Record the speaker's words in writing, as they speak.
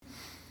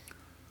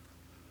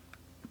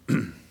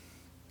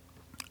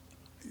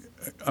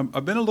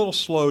I've been a little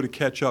slow to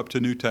catch up to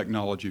new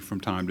technology from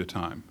time to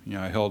time.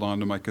 I held on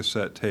to my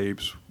cassette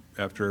tapes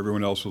after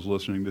everyone else was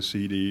listening to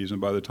CDs, and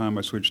by the time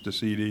I switched to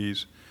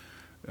CDs,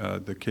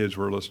 the kids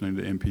were listening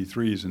to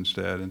MP3s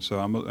instead. And so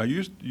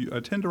I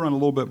tend to run a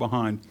little bit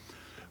behind,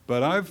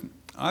 but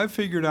I've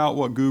figured out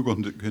what Google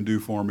can do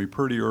for me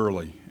pretty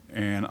early,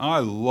 and I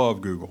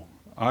love Google.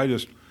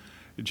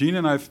 Gina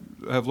and I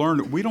have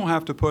learned that we don't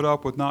have to put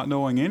up with not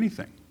knowing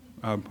anything.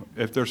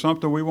 If there's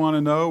something we want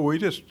to know, we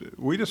just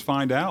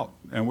find out,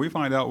 and we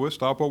find out. We'll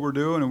stop what we're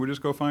doing, and we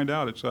just go find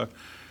out. It's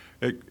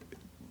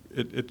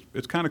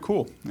kind of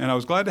cool. And I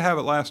was glad to have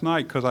it last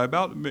night because I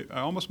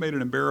almost made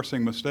an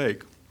embarrassing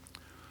mistake.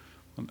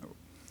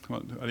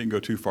 Well, I didn't go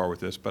too far with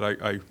this, but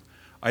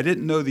I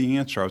didn't know the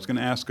answer. I was going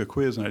to ask a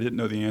quiz, and I didn't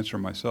know the answer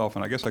myself.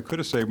 And I guess I could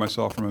have saved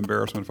myself from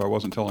embarrassment if I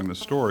wasn't telling the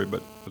story,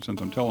 but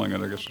since I'm telling it,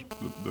 I guess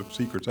the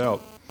secret's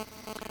out.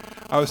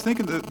 I was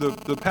thinking that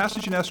the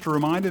passage in Esther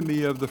reminded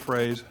me of the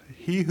phrase,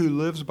 "He who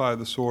lives by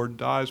the sword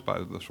dies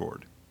by the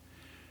sword."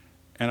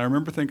 And I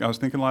was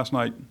thinking last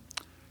night,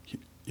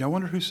 I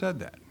wonder who said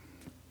that.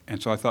 And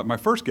so I thought, my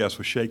first guess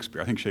was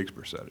Shakespeare. I think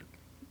Shakespeare said it.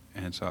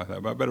 And so I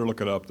thought, I better look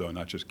it up, though,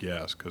 not just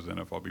guess, because then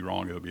if I'll be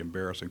wrong, it'll be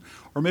embarrassing.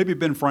 Or maybe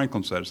Ben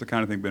Franklin said it. It's the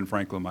kind of thing Ben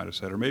Franklin might have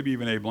said. Or maybe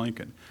even Abe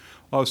Lincoln.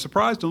 Well, I was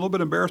surprised and a little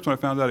bit embarrassed when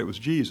I found out it was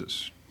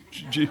Jesus.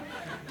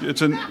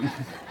 It's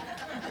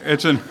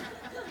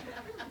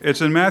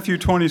in Matthew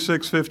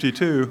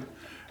 26:52.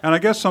 And I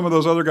guess some of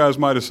those other guys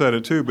might have said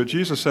it, too, but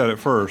Jesus said it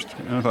first.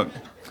 And I thought,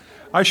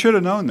 I should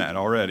have known that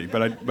already,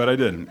 but I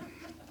didn't.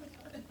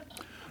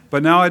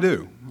 But now I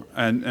do.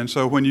 And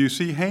so when you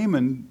see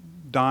Haman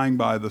dying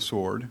by the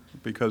sword,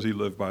 because he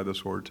lived by the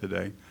sword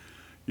today,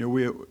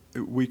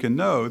 we can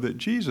know that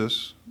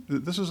Jesus,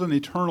 this is an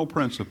eternal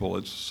principle.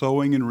 It's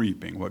sowing and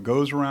reaping. What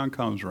goes around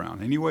comes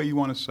around. Any way you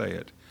want to say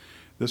it.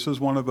 This is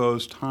one of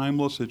those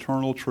timeless,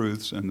 eternal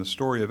truths, and the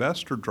story of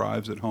Esther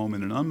drives it home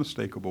in an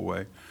unmistakable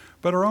way.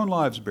 But our own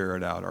lives bear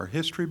it out. Our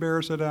history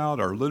bears it out.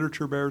 Our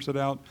literature bears it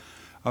out.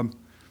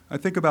 I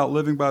think about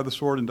living by the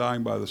sword and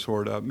dying by the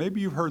sword. Maybe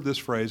you've heard this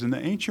phrase. In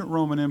the ancient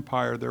Roman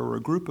Empire, there were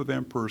a group of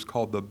emperors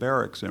called the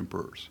barracks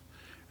emperors.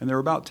 And there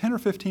were about 10 or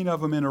 15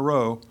 of them in a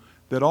row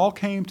that all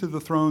came to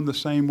the throne the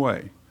same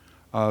way,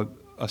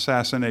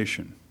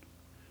 assassination.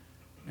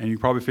 And you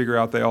probably figure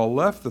out they all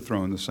left the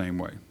throne the same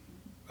way,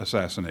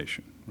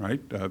 assassination,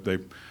 right?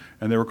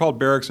 They were called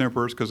barracks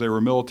emperors because they were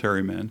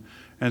military men.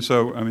 And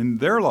so,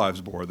 their lives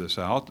bore this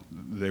out.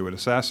 They would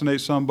assassinate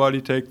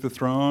somebody, take the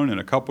throne, and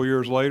a couple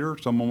years later,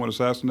 someone would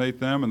assassinate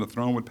them, and the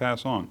throne would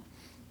pass on.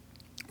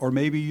 Or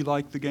maybe you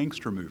like the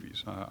gangster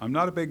movies. I'm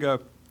not a big...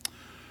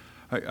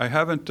 I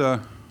haven't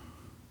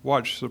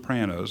watched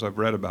Sopranos. I've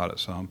read about it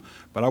some.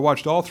 But I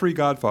watched all 3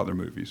 Godfather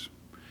movies.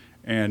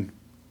 And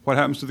what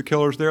happens to the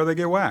killers there? They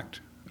get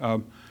whacked.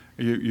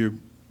 You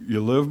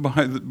live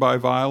by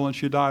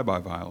violence, you die by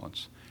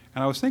violence.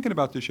 And I was thinking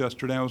about this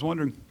yesterday. I was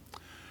wondering,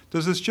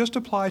 does this just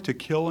apply to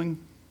killing?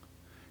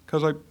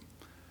 Because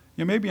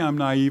maybe I'm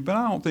naive, but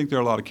I don't think there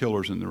are a lot of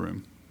killers in the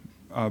room.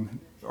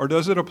 Or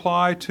does it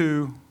apply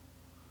to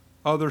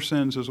other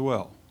sins as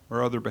well,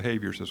 or other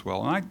behaviors as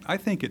well? And I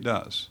think it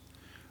does.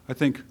 I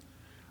think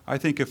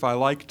if I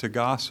like to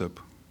gossip,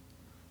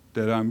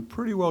 that I'm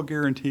pretty well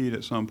guaranteed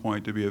at some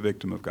point to be a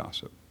victim of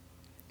gossip.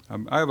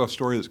 I have a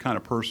story that's kind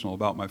of personal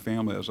about my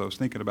family. As I was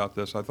thinking about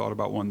this, I thought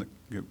about one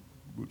that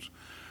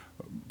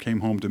came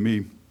home to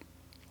me.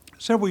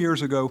 Several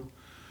years ago,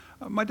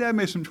 my dad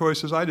made some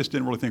choices I just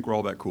didn't really think were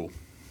all that cool.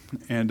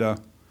 And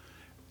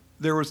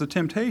there was the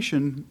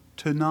temptation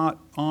to not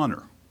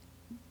honor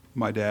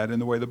my dad in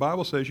the way the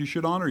Bible says you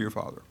should honor your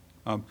father.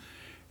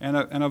 And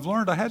I've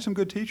learned, I had some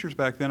good teachers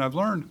back then, I've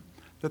learned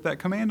that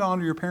command to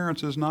honor your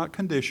parents is not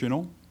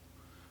conditional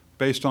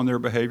based on their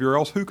behavior, or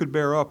else who could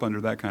bear up under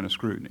that kind of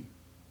scrutiny?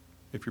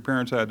 If your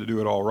parents had to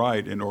do it all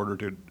right in order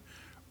to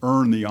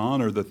earn the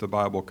honor that the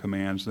Bible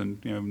commands, then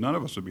none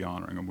of us would be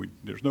honoring them.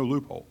 There's no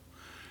loophole.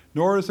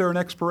 Nor is there an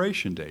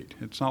expiration date.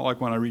 It's not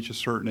like when I reach a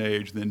certain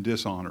age, then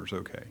dishonor's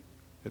okay.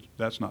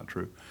 That's not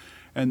true.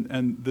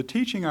 And the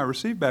teaching I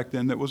received back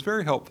then that was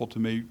very helpful to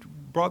me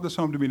brought this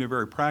home to me in a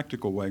very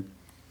practical way.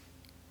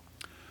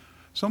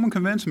 Someone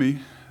convinced me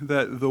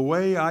that the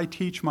way I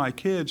teach my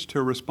kids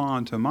to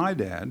respond to my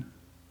dad,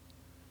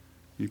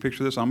 you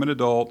picture this, I'm an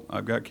adult,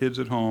 I've got kids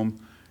at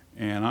home,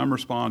 and I'm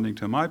responding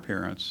to my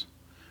parents,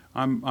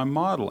 I'm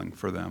modeling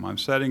for them. I'm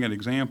setting an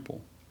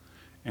example.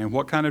 And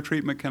what kind of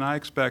treatment can I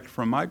expect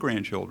from my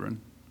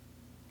grandchildren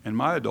and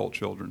my adult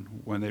children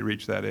when they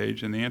reach that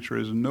age? And the answer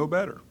is no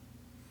better.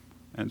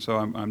 And so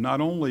I'm not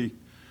only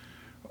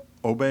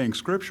obeying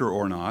Scripture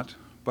or not,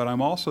 but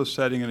I'm also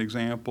setting an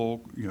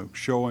example,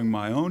 showing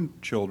my own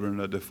children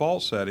a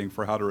default setting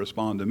for how to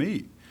respond to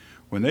me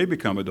when they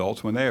become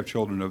adults, when they have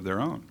children of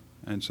their own.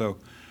 And so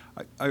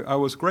I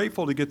was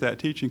grateful to get that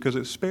teaching because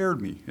it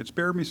spared me. It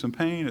spared me some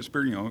pain. It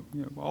spared,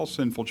 all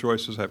sinful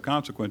choices have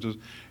consequences.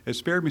 It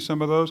spared me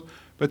some of those.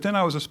 But then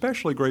I was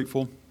especially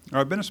grateful, or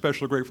I've been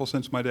especially grateful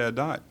since my dad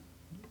died.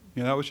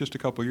 That was just a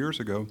couple years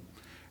ago.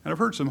 And I've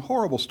heard some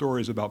horrible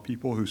stories about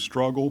people who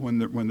struggle when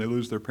they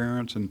lose their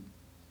parents. And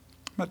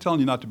not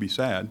telling you not to be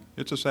sad.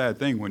 It's a sad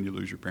thing when you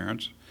lose your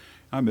parents.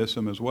 I miss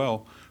them as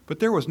well. But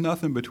there was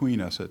nothing between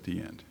us at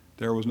the end.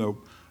 There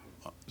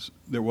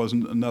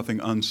wasn't nothing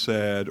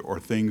unsaid or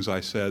things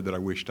I said that I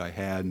wished I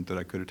hadn't that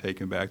I could have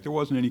taken back. There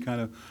wasn't any kind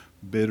of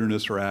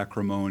bitterness or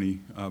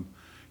acrimony. I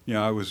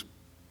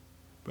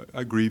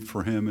grieved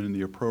for him in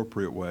the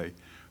appropriate way,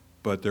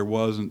 but there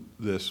wasn't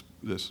this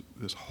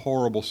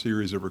horrible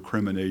series of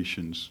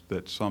recriminations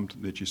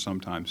that you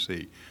sometimes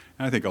see.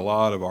 And I think a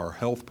lot of our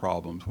health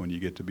problems when you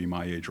get to be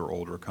my age or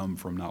older come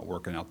from not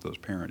working out those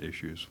parent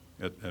issues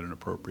at an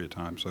appropriate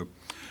time. So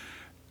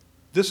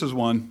this is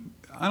one.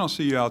 I don't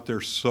see you out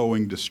there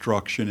sowing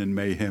destruction and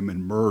mayhem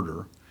and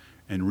murder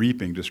and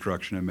reaping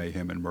destruction and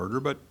mayhem and murder,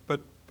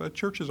 but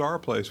churches are a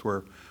place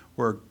where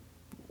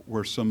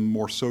some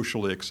more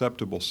socially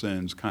acceptable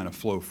sins kind of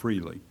flow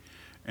freely.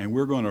 And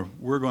we're going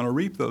to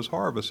reap those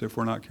harvests if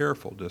we're not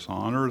careful.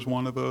 Dishonor is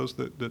one of those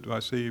that I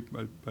see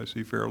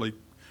fairly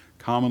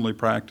commonly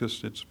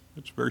practiced. It's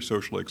very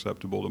socially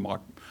acceptable to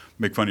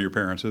make fun of your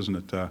parents,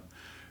 isn't it?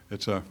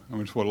 It's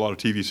what a lot of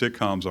TV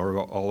sitcoms are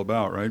all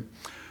about, right?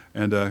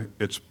 And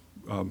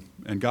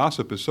and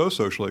gossip is so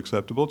socially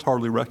acceptable, it's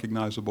hardly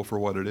recognizable for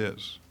what it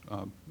is.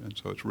 And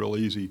so it's real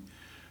easy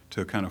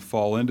to kind of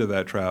fall into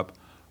that trap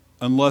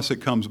unless it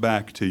comes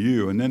back to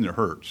you, and then it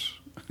hurts.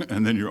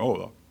 And then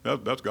you're,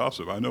 that's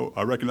gossip.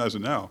 I recognize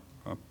it now.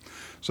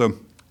 So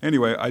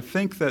anyway, I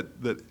think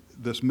that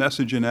this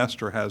message in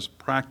Esther has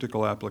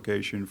practical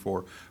application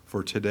for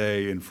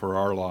today and for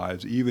our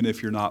lives, even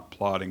if you're not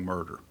plotting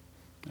murder.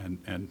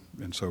 And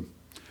so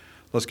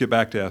let's get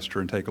back to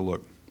Esther and take a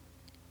look.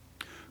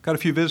 Got a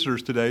few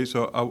visitors today,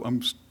 so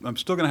I'm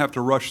still going to have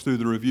to rush through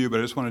the review, but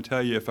I just want to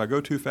tell you, if I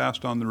go too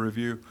fast on the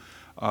review,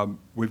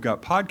 we've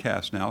got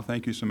podcasts now.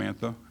 Thank you,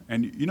 Samantha.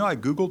 And I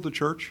Googled the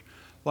church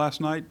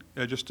last night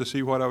just to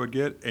see what I would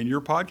get, and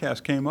your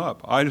podcast came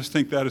up. I just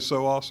think that is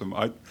so awesome.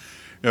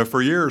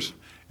 For years,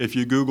 if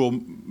you Google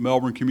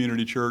Melbourne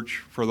Community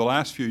Church, for the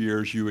last few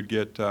years, you would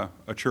get a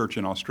church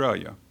in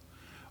Australia.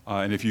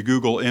 And if you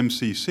Google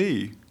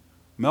MCC,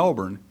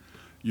 Melbourne,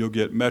 you'll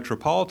get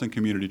Metropolitan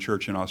Community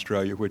Church in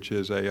Australia, which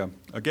is a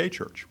gay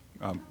church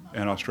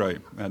in Australia.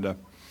 And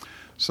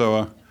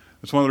so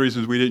it's one of the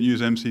reasons we didn't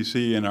use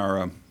MCC in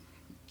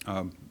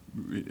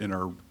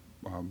our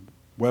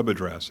web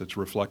address. It's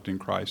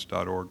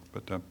reflectingchrist.org.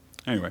 But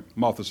anyway,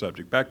 I'm off the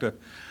subject. Back to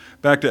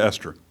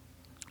Esther.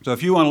 So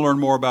if you want to learn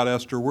more about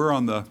Esther,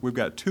 we've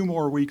got 2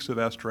 more weeks of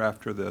Esther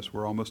after this.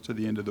 We're almost to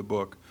the end of the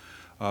book.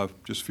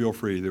 Just feel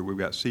free. We've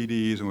got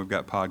CDs and we've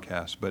got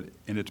podcasts. But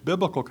in its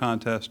biblical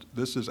context,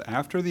 this is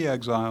after the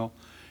exile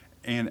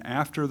and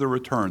after the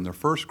return. The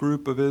first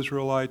group of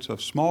Israelites, a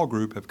small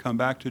group, have come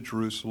back to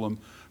Jerusalem,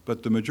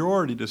 but the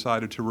majority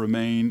decided to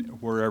remain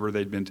wherever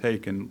they'd been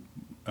taken,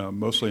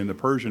 mostly in the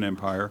Persian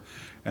Empire.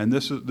 And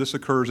this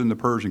occurs in the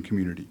Persian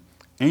community.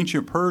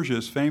 Ancient Persia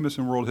is famous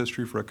in world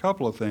history for a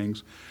couple of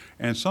things,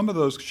 and some of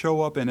those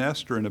show up in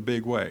Esther in a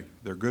big way.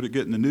 They're good at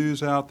getting the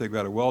news out. They've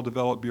got a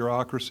well-developed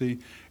bureaucracy.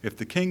 If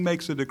the king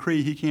makes a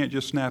decree, he can't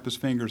just snap his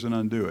fingers and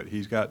undo it.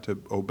 He's got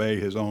to obey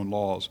his own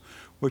laws,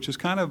 which is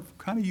kind of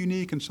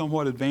unique and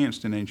somewhat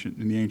advanced in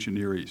the ancient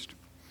Near East.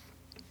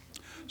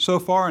 So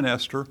far in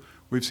Esther,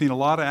 we've seen a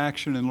lot of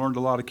action and learned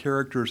a lot of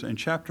characters, and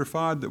chapter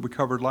 5 that we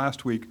covered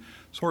last week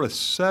sort of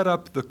set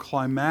up the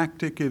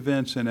climactic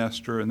events in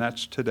Esther, and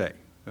that's today.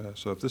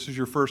 So if this is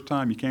your first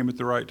time, you came at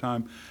the right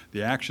time.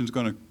 The action's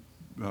going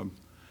to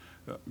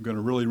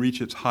really reach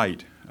its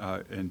height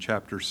in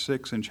chapter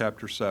 6 and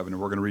chapter 7,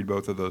 and we're going to read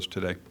both of those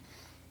today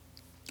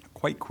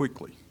quite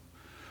quickly.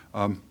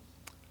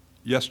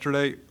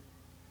 Yesterday,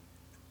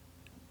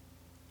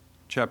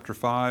 chapter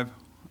 5,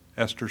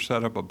 Esther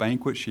set up a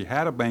banquet. She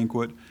had a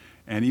banquet,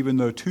 and even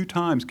though 2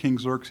 times King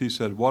Xerxes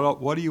said,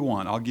 what do you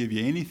want? I'll give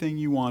you anything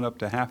you want, up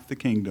to half the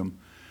kingdom.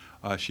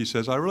 She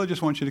says, I really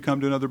just want you to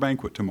come to another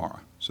banquet tomorrow.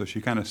 So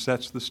she kind of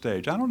sets the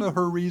stage. I don't know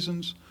her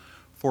reasons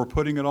for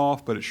putting it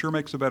off, but it sure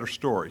makes a better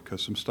story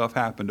because some stuff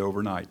happened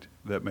overnight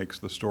that makes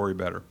the story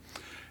better.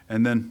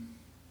 And then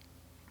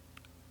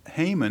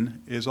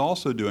Haman is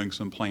also doing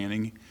some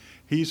planning.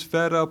 He's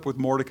fed up with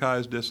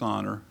Mordecai's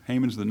dishonor.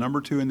 Haman's the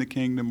number 2 in the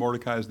kingdom.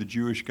 Mordecai's the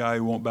Jewish guy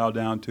who won't bow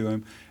down to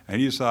him. And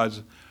he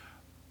decides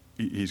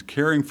he's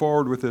carrying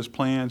forward with his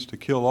plans to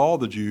kill all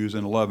the Jews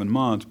in 11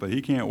 months, but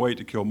he can't wait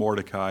to kill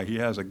Mordecai. He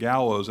has a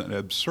gallows, an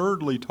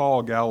absurdly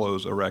tall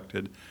gallows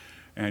erected,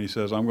 and he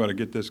says, I'm going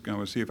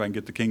to see if I can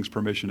get the king's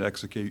permission to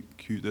execute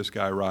this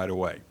guy right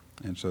away.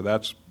 And so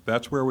that's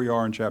where we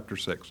are in chapter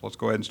 6. Let's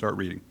go ahead and start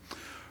reading.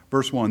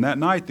 Verse 1, that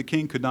night the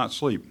king could not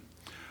sleep.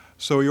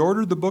 So he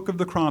ordered the book of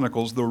the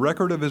Chronicles, the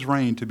record of his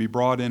reign, to be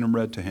brought in and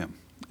read to him.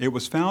 It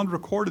was found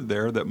recorded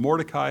there that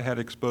Mordecai had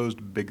exposed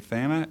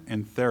Bigthana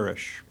and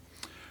Teresh,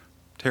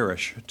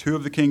 2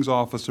 of the king's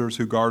officers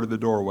who guarded the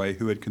doorway,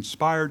 who had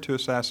conspired to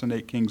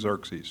assassinate King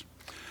Xerxes.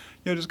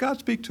 Does God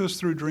speak to us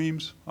through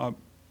dreams?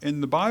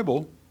 In the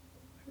Bible,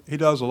 he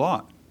does a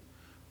lot.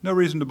 No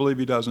reason to believe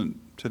he doesn't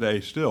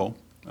today still.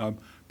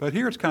 But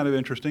here it's kind of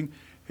interesting.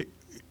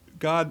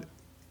 God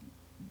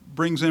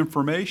brings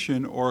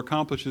information or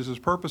accomplishes his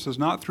purposes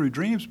not through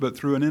dreams, but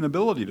through an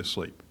inability to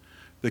sleep.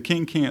 The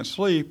king can't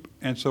sleep,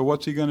 and so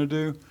what's he going to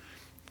do?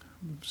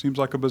 Seems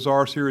like a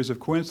bizarre series of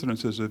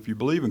coincidences if you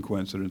believe in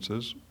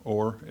coincidences,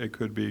 or it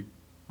could be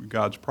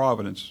God's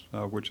providence,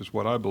 which is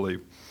what I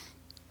believe.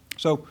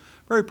 So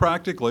very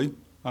practically,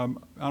 I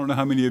don't know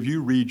how many of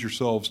you read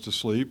yourselves to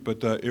sleep,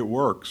 but it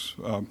works.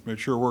 It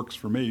sure works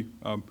for me.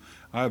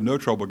 I have no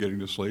trouble getting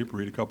to sleep.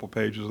 Read a couple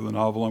pages of the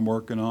novel I'm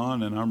working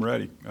on, and I'm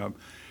ready.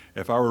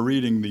 If I were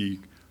reading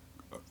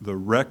the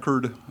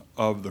record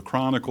of the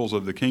Chronicles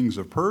of the Kings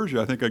of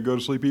Persia, I think I'd go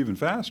to sleep even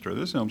faster.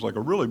 This sounds like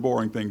a really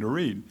boring thing to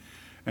read.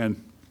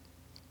 And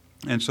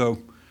so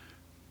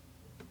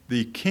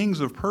the kings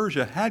of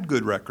Persia had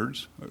good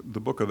records. The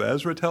book of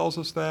Ezra tells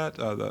us that.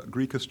 The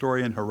Greek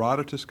historian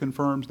Herodotus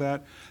confirms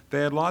that.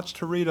 They had lots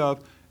to read of.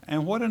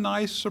 And what a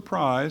nice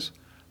surprise.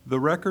 The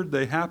record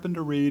they happened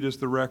to read is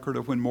the record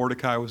of when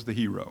Mordecai was the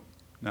hero.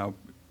 Now,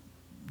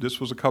 this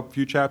was a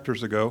few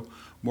chapters ago.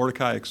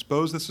 Mordecai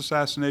exposed this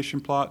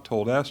assassination plot,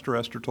 told Esther.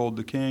 Esther told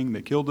the king.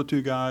 They killed the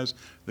two guys.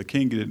 The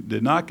king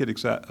did not get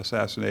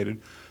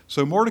assassinated.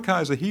 So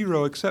Mordecai is a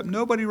hero, except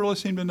nobody really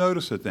seemed to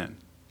notice it then.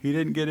 He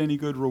didn't get any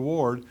good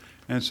reward.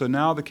 And so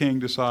now the king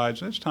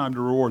decides it's time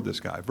to reward this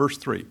guy. Verse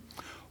 3.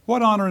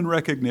 What honor and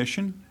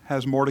recognition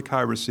has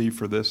Mordecai received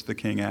for this? The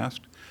king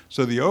asked.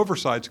 So the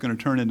oversight's going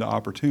to turn into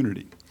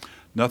opportunity.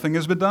 Nothing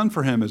has been done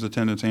for him, his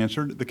attendants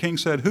answered. The king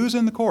said, who's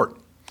in the court?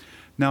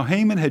 Now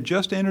Haman had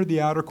just entered the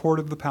outer court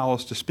of the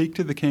palace to speak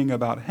to the king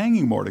about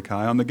hanging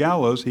Mordecai on the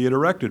gallows he had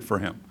erected for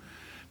him.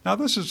 Now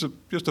this is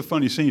just a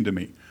funny scene to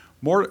me.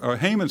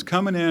 Haman's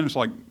coming in. It's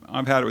like,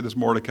 I've had it with this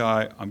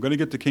Mordecai. I'm going to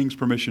get the king's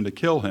permission to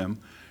kill him.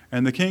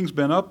 And the king's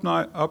been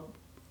up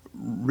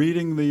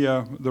reading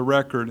the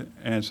record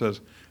and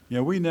says,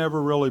 we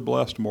never really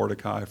blessed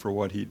Mordecai for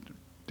what he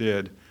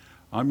did.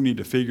 I need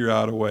to figure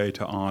out a way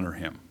to honor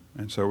him.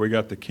 And so we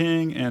got the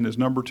king and his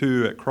number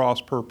two at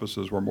cross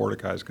purposes where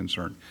Mordecai is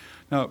concerned.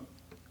 Now,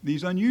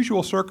 these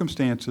unusual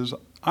circumstances,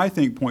 I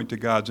think, point to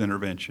God's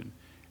intervention.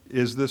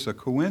 Is this a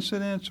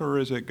coincidence or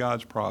is it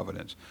God's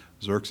providence?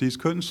 Xerxes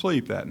couldn't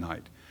sleep that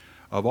night.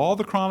 Of all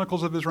the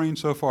chronicles of his reign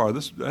so far,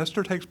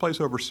 Esther takes place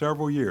over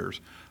several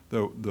years.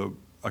 The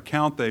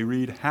account they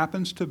read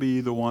happens to be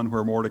the one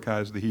where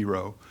Mordecai is the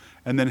hero.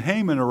 And then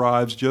Haman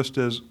arrives just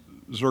as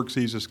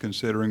Xerxes is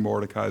considering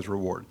Mordecai's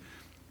reward.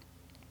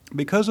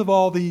 Because of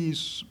all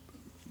these,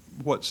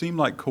 what seem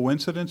like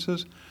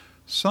coincidences,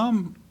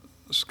 some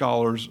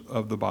scholars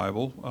of the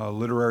Bible,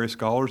 literary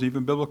scholars,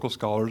 even biblical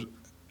scholars,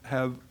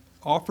 have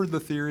offered the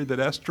theory that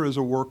Esther is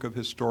a work of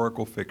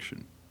historical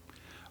fiction.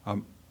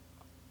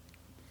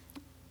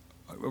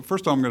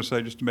 First of all, I'm going to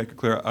say, just to make it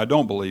clear, I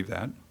don't believe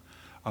that,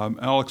 and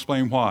I'll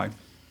explain why.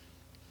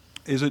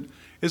 Is it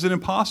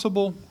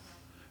impossible?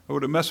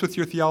 Would it mess with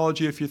your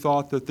theology if you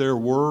thought that there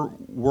were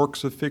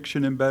works of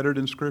fiction embedded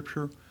in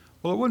Scripture?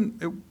 Well,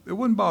 it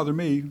wouldn't bother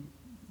me.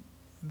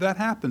 That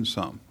happens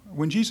some.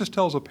 When Jesus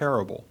tells a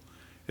parable,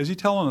 is he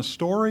telling a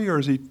story or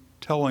is he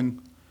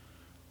telling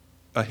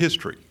a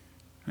history?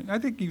 I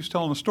think he was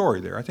telling a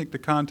story there. I think the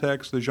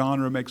context, the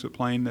genre makes it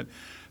plain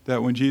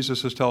that when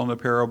Jesus is telling a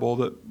parable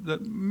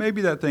that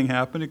maybe that thing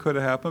happened, it could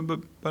have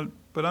happened,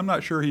 but I'm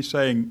not sure he's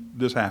saying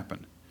this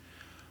happened.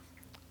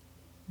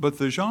 But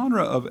the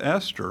genre of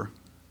Esther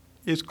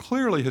is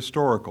clearly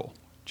historical.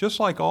 Just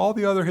like all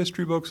the other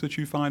history books that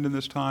you find in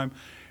this time,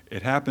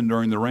 it happened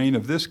during the reign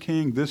of this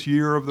king, this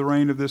year of the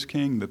reign of this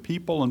king. The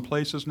people and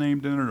places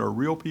named in it are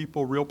real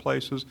people, real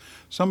places.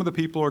 Some of the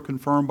people are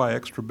confirmed by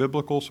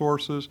extra-biblical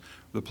sources.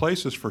 The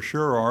places for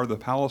sure are the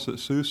palace at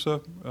Susa,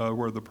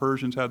 where the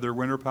Persians had their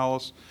winter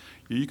palace.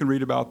 You can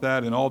read about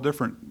that in all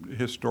different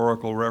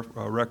historical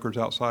records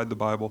outside the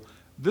Bible.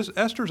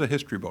 Esther's a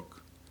history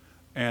book.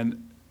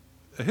 And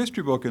a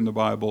history book in the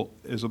Bible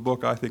is a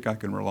book I think I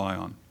can rely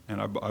on,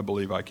 and I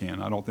believe I can.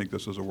 I don't think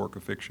this is a work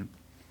of fiction.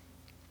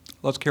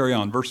 Let's carry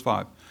on. Verse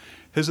 5.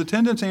 His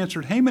attendants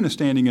answered, Haman is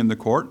standing in the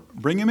court.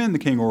 Bring him in, the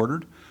king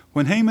ordered.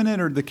 When Haman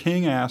entered, the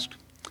king asked,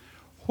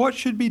 what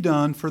should be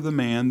done for the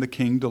man the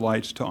king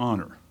delights to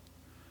honor?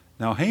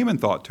 Now Haman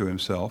thought to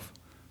himself,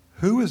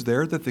 who is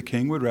there that the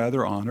king would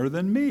rather honor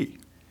than me?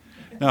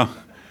 Now,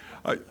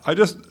 I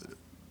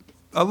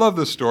love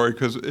this story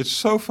because it's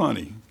so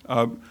funny.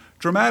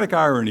 Dramatic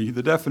irony,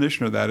 the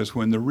definition of that is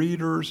when the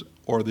readers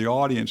or the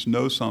audience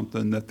know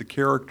something that the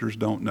characters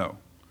don't know.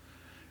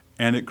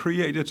 And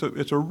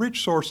it's a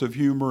rich source of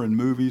humor in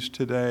movies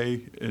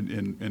today,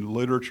 in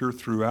literature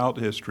throughout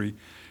history,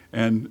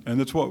 and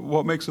it's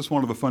what makes this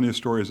one of the funniest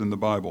stories in the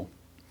Bible.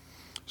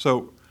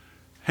 So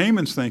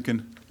Haman's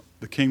thinking,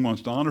 the king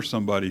wants to honor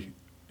somebody,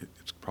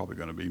 it's probably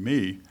going to be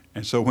me.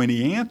 And so when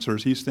he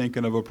answers, he's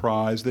thinking of a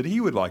prize that he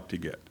would like to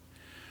get.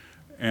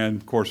 And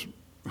of course,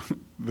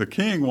 the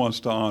king wants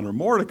to honor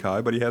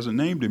Mordecai, but he hasn't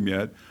named him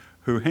yet,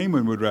 who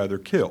Haman would rather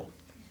kill.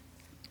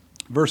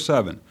 Verse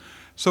 7,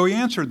 so he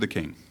answered the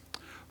king,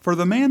 for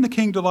the man the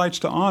king delights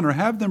to honor,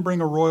 have them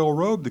bring a royal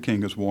robe the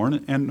king has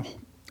worn, and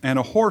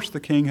a horse the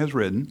king has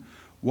ridden,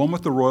 one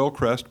with the royal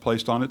crest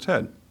placed on its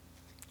head.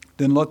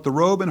 Then let the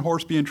robe and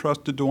horse be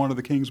entrusted to one of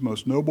the king's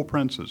most noble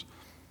princes.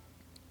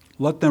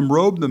 Let them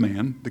robe the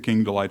man the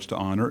king delights to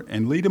honor,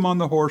 and lead him on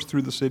the horse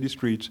through the city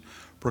streets,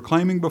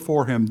 proclaiming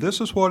before him, this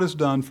is what is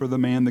done for the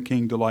man the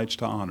king delights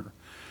to honor.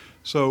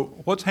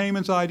 So what's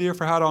Haman's idea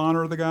for how to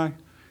honor the guy?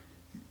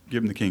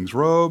 Give him the king's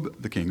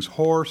robe, the king's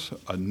horse,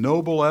 a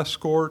noble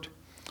escort,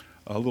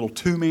 a little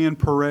two-man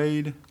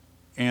parade,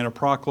 and a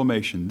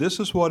proclamation. This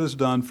is what is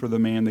done for the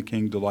man the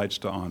king delights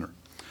to honor.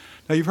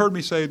 Now, you've heard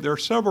me say there are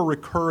several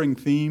recurring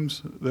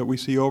themes that we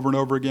see over and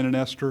over again in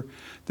Esther.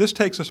 This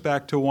takes us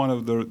back to one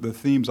of the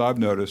themes I've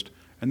noticed,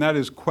 and that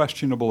is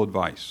questionable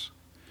advice.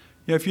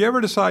 Yeah, if you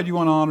ever decide you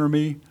want to honor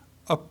me,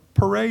 a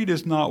parade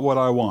is not what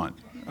I want.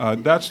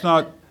 That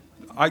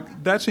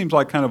seems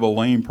like kind of a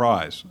lame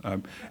prize.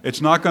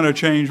 It's not going to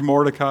change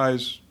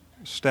Mordecai's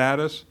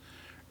status.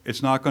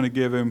 It's not going to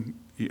give him,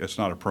 it's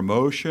not a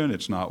promotion,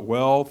 it's not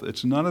wealth,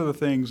 it's none of the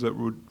things that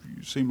would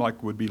seem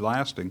like would be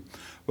lasting.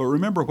 But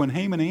remember, when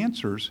Haman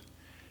answers,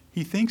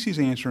 he thinks he's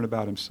answering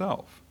about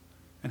himself.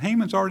 And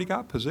Haman's already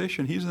got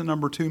position. He's the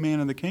number 2 man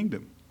in the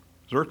kingdom.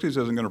 Xerxes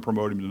isn't going to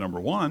promote him to number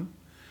 1.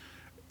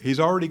 He's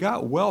already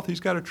got wealth. He's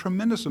got a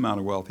tremendous amount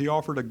of wealth. He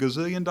offered $1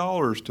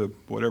 gazillion to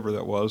whatever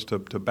that was to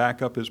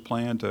back up his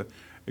plan to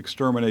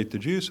exterminate the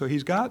Jews. So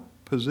he's got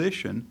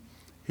position.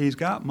 He's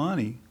got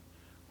money.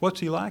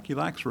 What's he lack? He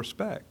lacks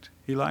respect.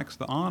 He lacks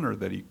the honor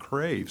that he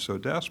craves so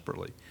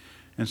desperately.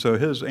 And so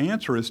his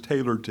answer is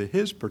tailored to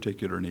his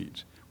particular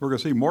needs. We're going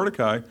to see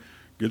Mordecai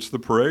gets the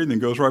parade and then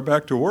goes right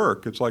back to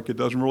work. It's like it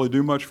doesn't really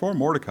do much for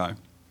Mordecai.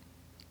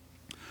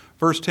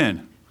 Verse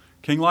 10,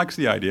 king likes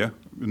the idea.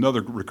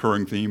 Another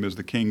recurring theme is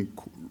the king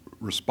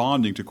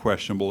responding to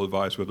questionable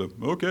advice with a,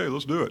 okay,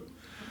 let's do it.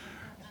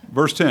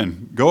 Verse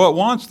 10, go at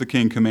once, the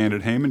king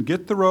commanded Haman,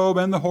 get the robe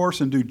and the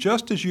horse and do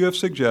just as you have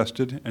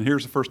suggested. And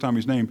here's the first time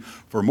he's named,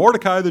 for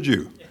Mordecai the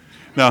Jew.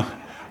 Now,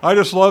 I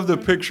just love to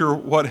picture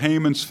what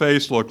Haman's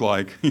face looked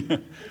like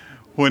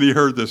when he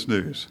heard this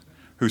news.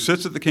 Who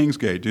sits at the king's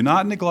gate. Do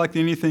not neglect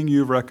anything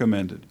you've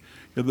recommended.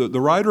 The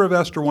writer of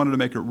Esther wanted to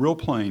make it real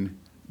plain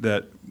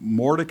that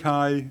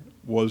Mordecai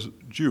was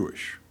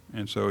Jewish.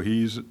 And so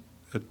he's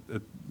at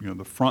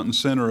the front and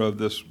center of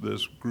this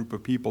group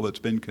of people that's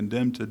been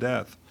condemned to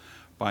death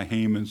by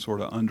Haman's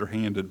sort of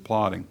underhanded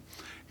plotting.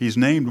 He's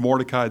named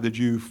Mordecai the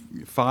Jew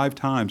 5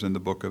 times in the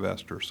book of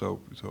Esther, so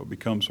it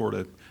becomes sort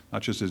of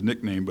not just his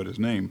nickname, but his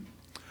name.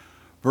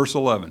 Verse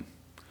 11,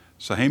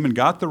 so Haman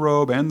got the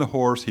robe and the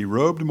horse. He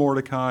robed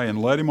Mordecai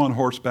and led him on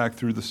horseback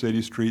through the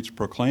city streets,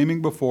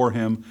 proclaiming before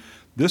him,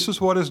 this is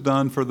what is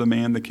done for the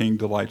man the king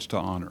delights to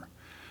honor.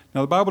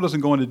 Now, the Bible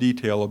doesn't go into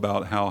detail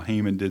about how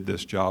Haman did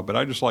this job, but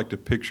I just like to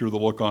picture the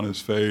look on his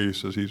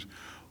face as he's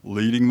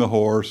leading the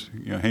horse.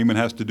 Haman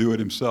has to do it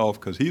himself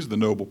because he's the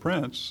noble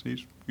prince.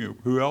 He's,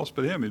 who else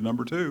but him? He's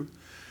number 2.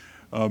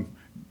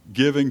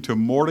 Giving to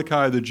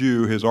Mordecai the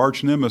Jew, his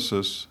arch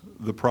nemesis,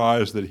 the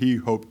prize that he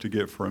hoped to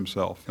get for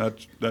himself.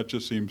 That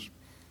just seems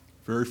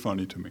very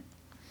funny to me.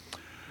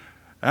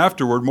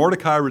 Afterward,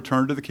 Mordecai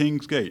returned to the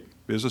king's gate,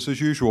 business as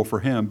usual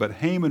for him, but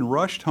Haman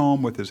rushed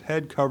home with his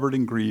head covered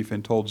in grief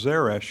and told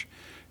Zeresh,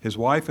 his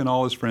wife and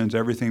all his friends,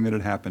 everything that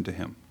had happened to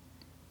him.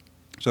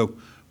 So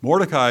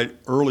Mordecai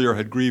earlier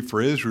had grieved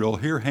for Israel.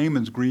 Here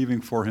Haman's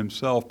grieving for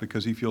himself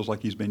because he feels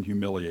like he's been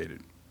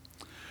humiliated.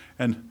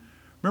 And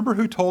remember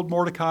who told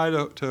Mordecai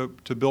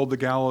to build the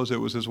gallows? It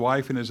was his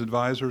wife and his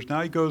advisors.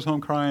 Now he goes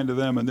home crying to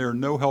them, and they're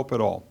no help at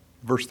all.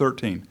 Verse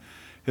 13,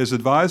 his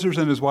advisors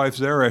and his wife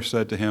Zeresh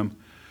said to him,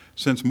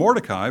 since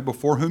Mordecai,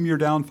 before whom your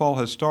downfall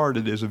has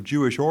started, is of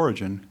Jewish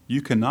origin,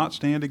 you cannot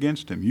stand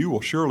against him. You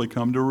will surely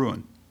come to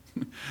ruin.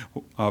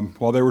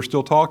 While they were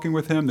still talking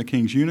with him, the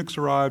king's eunuchs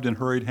arrived and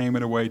hurried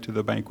Haman away to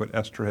the banquet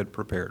Esther had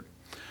prepared.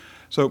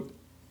 So,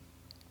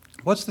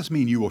 what's this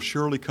mean, you will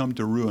surely come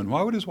to ruin?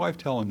 Why would his wife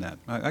tell him that?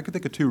 I could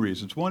think of 2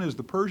 reasons. One is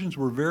the Persians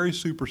were very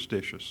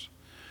superstitious.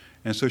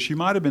 And so she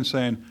might have been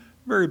saying,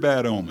 very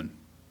bad omen,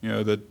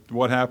 that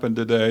what happened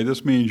today,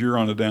 this means you're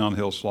on a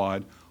downhill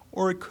slide.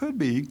 Or it could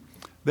be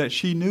that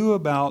she knew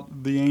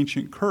about the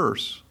ancient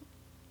curse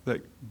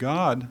that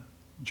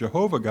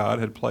Jehovah God,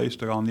 had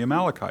placed on the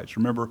Amalekites.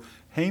 Remember,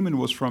 Haman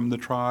was from the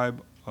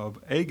tribe of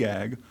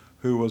Agag,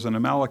 who was an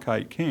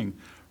Amalekite king.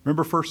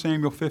 Remember 1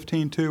 Samuel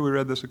 15:2? We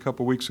read this a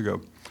couple weeks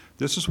ago.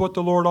 This is what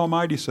the Lord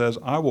Almighty says,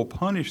 I will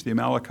punish the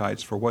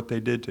Amalekites for what they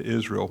did to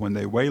Israel when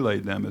they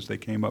waylaid them as they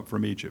came up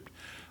from Egypt.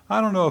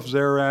 I don't know if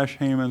Zeresh,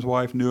 Haman's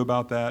wife, knew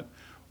about that,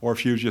 or if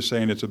she was just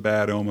saying it's a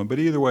bad omen, but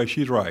either way,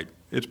 she's right.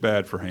 It's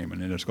bad for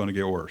Haman, and it's going to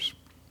get worse.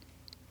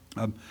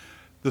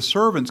 The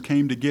servants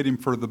came to get him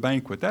for the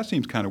banquet. That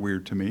seems kind of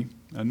weird to me.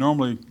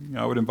 Normally,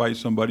 I would invite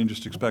somebody and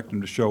just expect them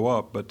to show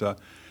up, but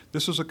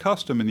this is a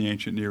custom in the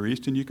ancient Near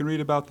East, and you can read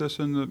about this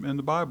in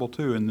the Bible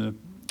too. In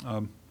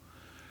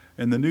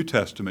the New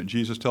Testament,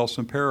 Jesus tells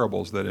some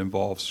parables that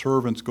involve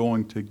servants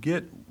going to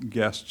get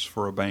guests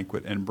for a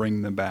banquet and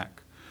bring them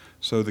back.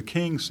 So the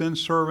king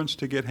sends servants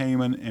to get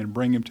Haman and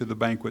bring him to the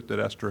banquet that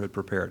Esther had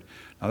prepared.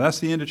 Now that's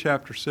the end of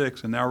chapter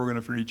 6, and now we're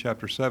going to read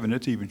chapter 7.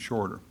 It's even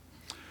shorter.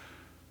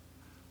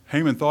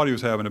 Haman thought he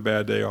was having a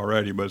bad day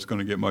already, but it's going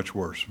to get much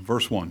worse.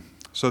 Verse 1.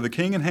 So the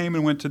king and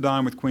Haman went to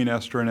dine with Queen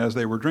Esther, and as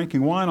they were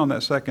drinking wine on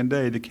that second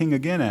day, the king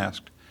again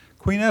asked,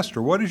 Queen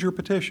Esther, what is your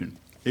petition?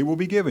 It will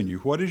be given you.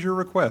 What is your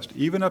request?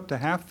 Even up to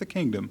half the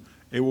kingdom,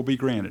 it will be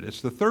granted.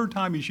 It's the third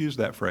time he's used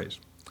that phrase.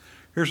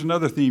 Here's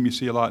another theme you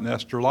see a lot in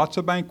Esther. Lots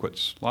of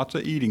banquets, lots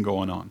of eating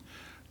going on.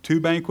 2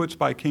 banquets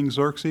by King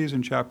Xerxes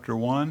in chapter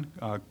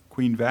 1.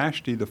 Queen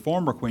Vashti, the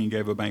former queen,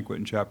 gave a banquet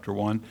in chapter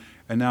 1.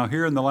 And now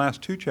here in the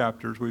last 2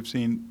 chapters, we've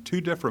seen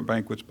 2 different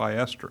banquets by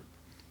Esther.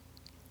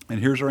 And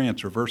here's her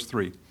answer, verse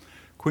 3.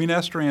 Queen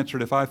Esther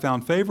answered, If I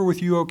found favor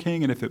with you, O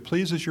king, and if it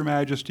pleases your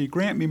majesty,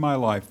 grant me my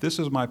life. This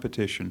is my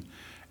petition.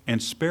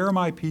 And spare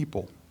my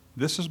people.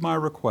 This is my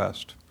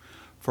request.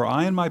 For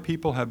I and my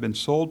people have been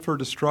sold for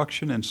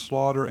destruction and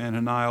slaughter and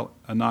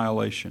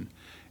annihilation.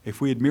 If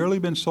we had merely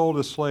been sold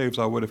as slaves,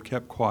 I would have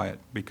kept quiet,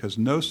 because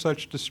no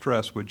such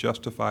distress would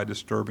justify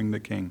disturbing the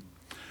king.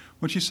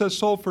 When she says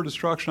sold for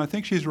destruction, I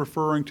think she's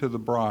referring to the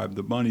bribe,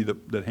 the money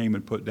that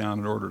Haman put down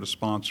in order to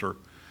sponsor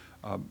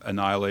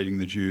annihilating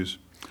the Jews.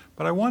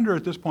 But I wonder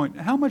at this point,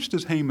 how much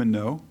does Haman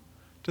know?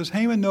 Does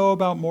Haman know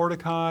about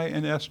Mordecai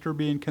and Esther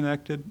being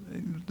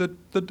connected?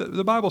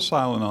 The Bible's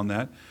silent on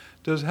that.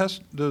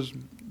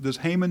 Does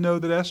Haman know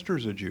that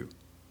Esther's a Jew?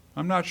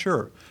 I'm not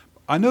sure.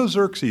 I know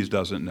Xerxes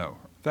doesn't know.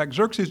 In fact,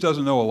 Xerxes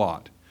doesn't know a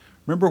lot.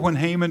 Remember when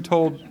Haman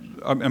told,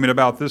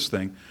 about this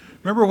thing.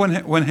 Remember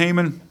when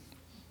Haman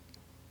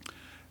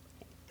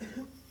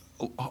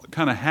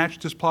kind of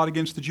hatched his plot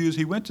against the Jews?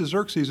 He went to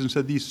Xerxes and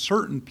said, these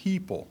certain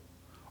people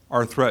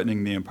are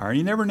threatening the empire. And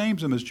he never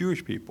names them as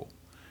Jewish people.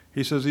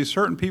 He says, these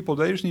certain people,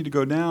 they just need to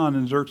go down.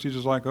 And Xerxes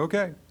is like,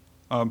 okay.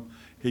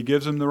 He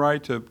gives them the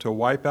right to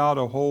wipe out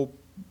a whole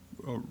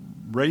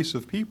race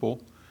of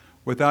people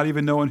without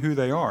even knowing who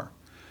they are.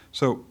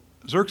 So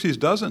Xerxes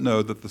doesn't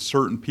know that the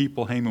certain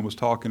people Haman was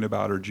talking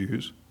about are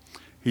Jews.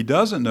 He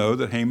doesn't know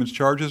that Haman's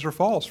charges are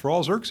false. For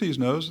all Xerxes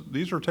knows,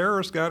 these are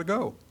terrorists, got to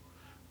go.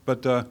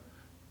 But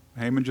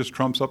Haman just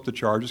trumps up the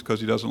charges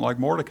because he doesn't like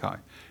Mordecai.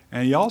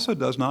 And he also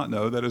does not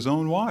know that his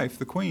own wife,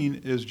 the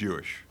queen, is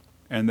Jewish.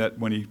 And that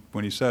when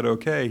he said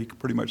okay, he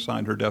pretty much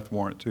signed her death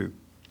warrant too.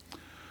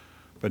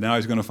 But now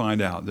he's going to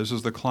find out. This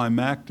is the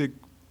climactic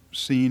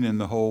scene in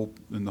the whole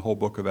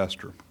book of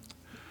Esther.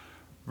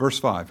 Verse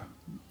 5.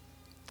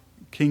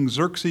 King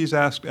Xerxes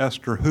asked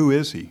Esther, who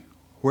is he?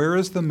 Where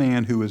is the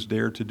man who has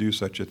dared to do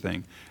such a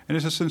thing? And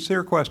it's a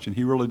sincere question.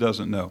 He really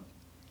doesn't know.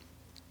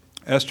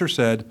 Esther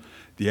said,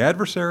 the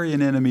adversary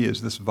and enemy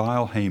is this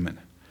vile Haman.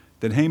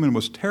 Then Haman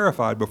was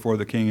terrified before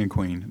the king and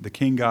queen. The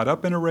king got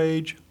up in a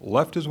rage,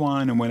 left his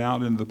wine, and went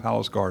out into the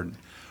palace garden.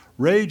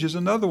 Rage is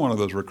another one of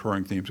those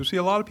recurring themes. We see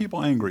a lot of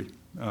people angry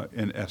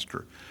in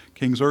Esther.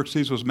 King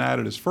Xerxes was mad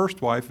at his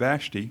first wife,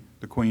 Vashti,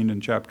 the queen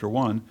in chapter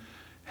 1.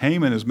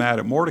 Haman is mad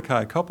at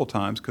Mordecai a couple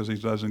times because he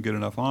doesn't get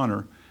enough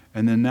honor.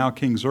 And then now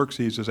King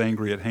Xerxes is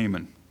angry at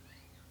Haman.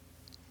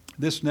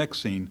 This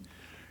next scene,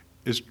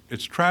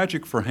 it's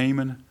tragic for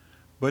Haman,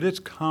 but it's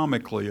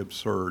comically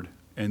absurd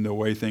in the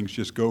way things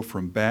just go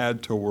from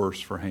bad to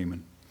worse for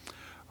Haman.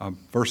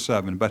 Verse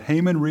 7, but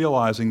Haman,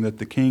 realizing that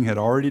the king had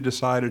already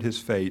decided his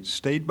fate,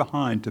 stayed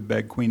behind to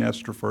beg Queen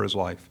Esther for his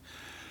life.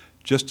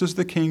 Just as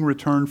the king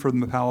returned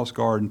from the palace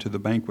garden to the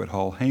banquet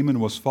hall,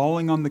 Haman was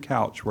falling on the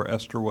couch where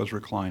Esther was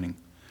reclining.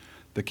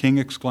 The king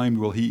exclaimed,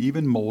 will he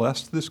even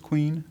molest the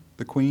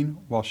queen,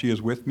 while she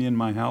is with me in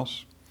my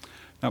house?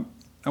 Now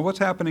what's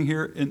happening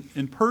here?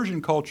 In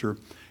Persian culture,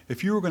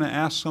 if you were going to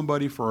ask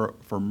somebody for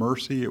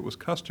mercy, it was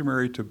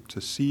customary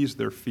to seize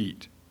their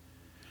feet.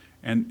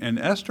 And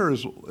Esther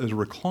is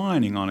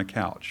reclining on a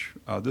couch.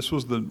 This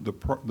was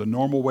the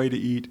normal way to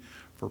eat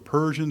for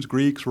Persians,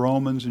 Greeks,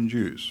 Romans, and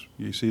Jews.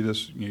 You see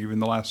this, even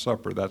the Last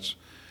Supper. That's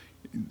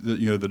the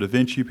Da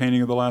Vinci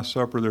painting of the Last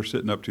Supper. They're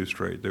sitting up too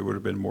straight. They would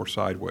have been more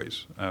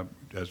sideways,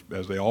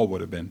 as they all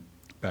would have been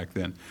back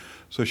then.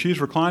 So she's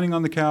reclining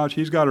on the couch.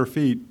 He's got her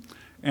feet,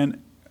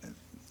 and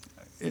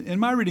in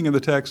my reading of the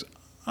text,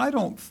 I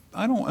don't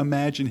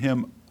imagine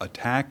him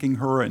attacking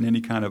her in any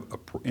kind of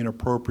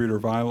inappropriate or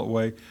violent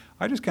way.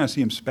 I just kind of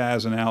see him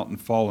spazzing out and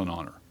falling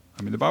on her.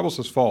 The Bible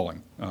says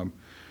falling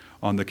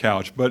on the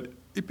couch, but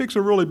he picks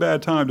a really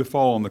bad time to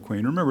fall on the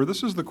queen. Remember,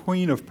 this is the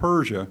queen of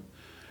Persia,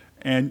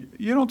 and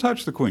you don't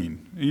touch the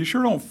queen. You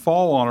sure don't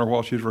fall on her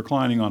while she's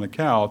reclining on a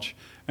couch,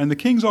 and the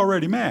king's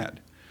already mad.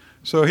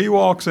 So he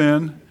walks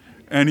in,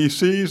 and he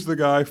sees the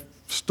guy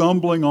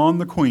stumbling on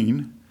the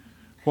queen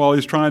while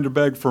he's trying to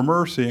beg for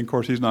mercy, and of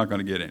course he's not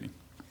going to get any.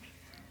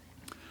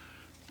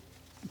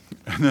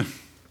 And then,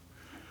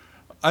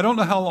 I don't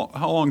know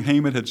how long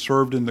Haman had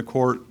served in the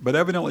court, but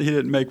evidently he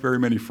didn't make very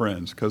many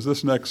friends, because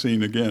this next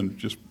scene, again,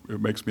 it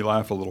makes me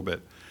laugh a little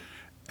bit.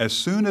 As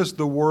soon as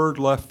the word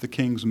left the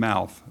king's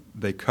mouth,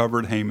 they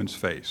covered Haman's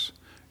face.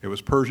 It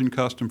was Persian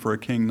custom for a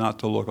king not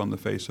to look on the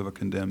face of a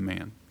condemned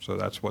man. So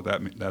that's what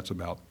that's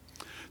about.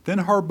 Then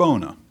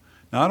Harbona.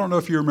 Now, I don't know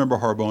if you remember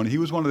Harbona. He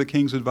was one of the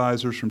king's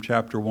advisors from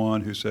chapter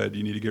 1 who said,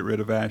 you need to get rid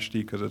of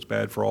Vashti because it's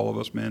bad for all of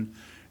us men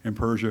in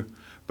Persia.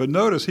 But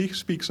notice he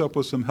speaks up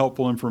with some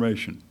helpful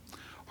information.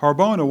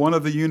 Harbona, one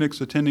of the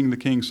eunuchs attending the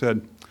king,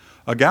 said,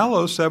 a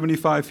gallows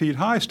 75 feet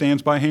high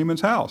stands by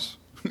Haman's house.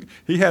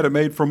 he had it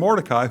made for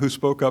Mordecai, who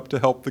spoke up to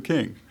help the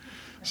king.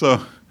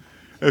 So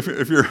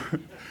if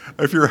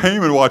you're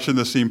Haman watching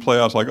this scene play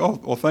out, it's like, oh,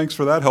 well, thanks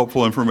for that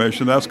helpful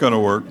information. That's going to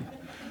work.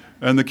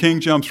 And the king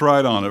jumps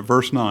right on it.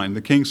 Verse 9,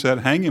 the king said,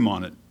 hang him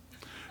on it.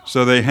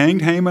 So they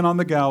hanged Haman on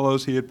the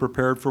gallows he had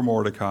prepared for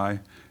Mordecai.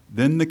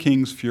 Then the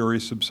king's fury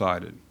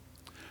subsided.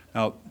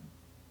 Now,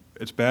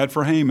 it's bad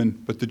for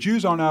Haman, but the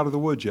Jews aren't out of the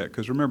woods yet,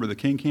 because remember, the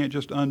king can't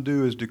just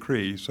undo his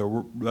decree.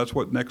 So that's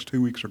what next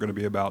 2 weeks are going to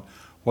be about,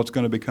 what's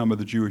going to become of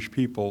the Jewish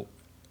people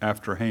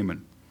after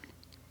Haman.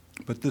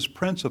 But this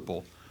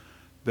principle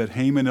that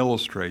Haman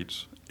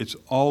illustrates, it's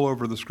all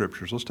over the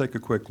scriptures. Let's take a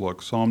quick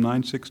look. Psalm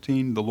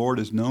 9:16, the Lord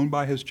is known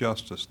by his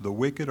justice. The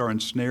wicked are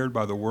ensnared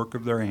by the work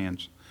of their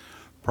hands.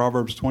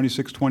 Proverbs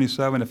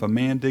 26:27, if a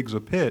man digs a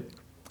pit,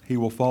 he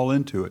will fall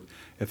into it.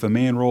 If a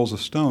man rolls a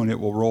stone, it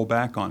will roll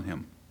back on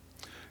him.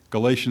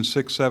 Galatians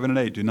 6:7 and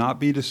 8, do not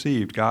be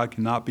deceived. God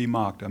cannot be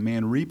mocked. A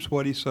man reaps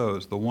what he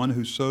sows. The one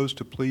who sows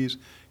to please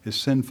his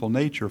sinful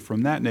nature,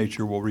 from that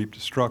nature will reap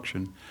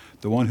destruction.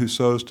 The one who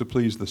sows to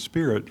please the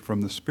Spirit,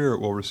 from the Spirit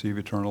will receive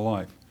eternal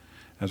life.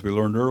 As we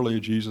learned earlier,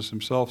 Jesus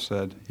himself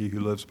said, he who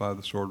lives by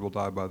the sword will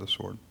die by the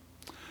sword.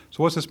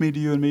 So what's this mean to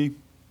you and me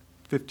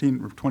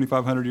 15 or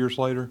 2,500 years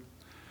later?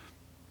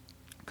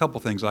 A couple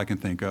things I can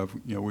think of.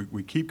 You know,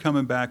 we keep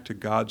coming back to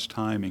God's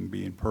timing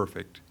being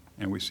perfect,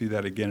 and we see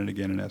that again and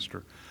again in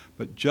Esther.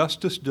 But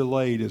justice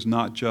delayed is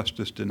not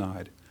justice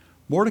denied.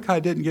 Mordecai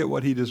didn't get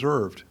what he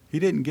deserved. He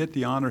didn't get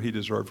the honor he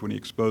deserved when he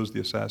exposed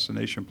the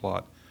assassination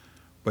plot,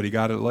 but he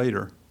got it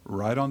later,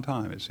 right on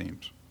time, it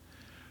seems.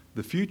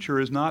 The future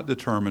is not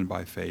determined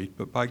by fate,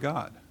 but by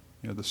God.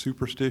 You know, the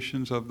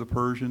superstitions of the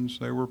Persians,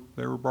 they were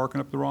barking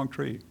up the wrong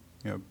tree.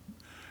 You know,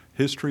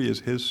 history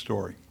is his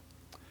story.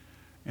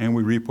 And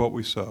we reap what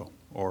we sow,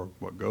 or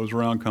what goes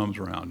around comes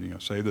around. You know,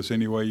 say this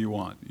any way you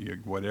want.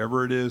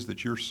 Whatever it is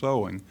that you're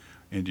sowing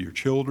into your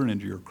children,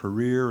 into your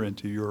career,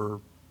 into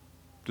your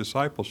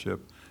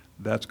discipleship,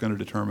 that's going to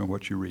determine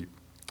what you reap.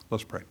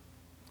 Let's pray.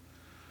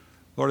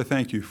 Lord, I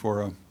thank you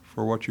for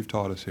what you've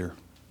taught us here.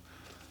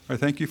 I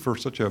thank you for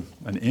such an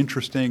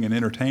interesting and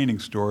entertaining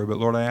story, but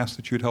Lord, I ask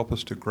that you'd help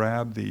us to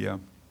grab the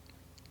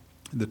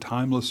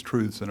timeless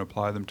truths and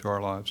apply them to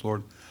our lives.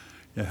 Lord,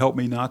 help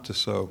me not to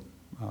sow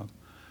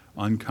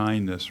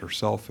unkindness or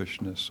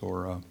selfishness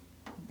or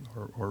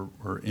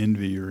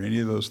envy or any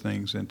of those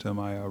things into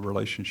my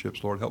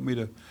relationships. Lord, help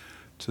me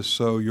to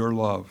sow your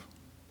love.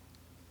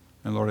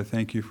 And Lord, I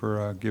thank you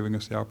for giving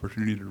us the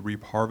opportunity to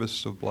reap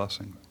harvests of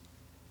blessing.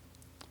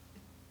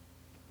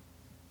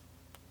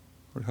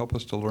 Lord, help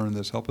us to learn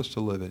this. Help us to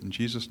live it. In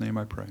Jesus' name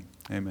I pray.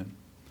 Amen.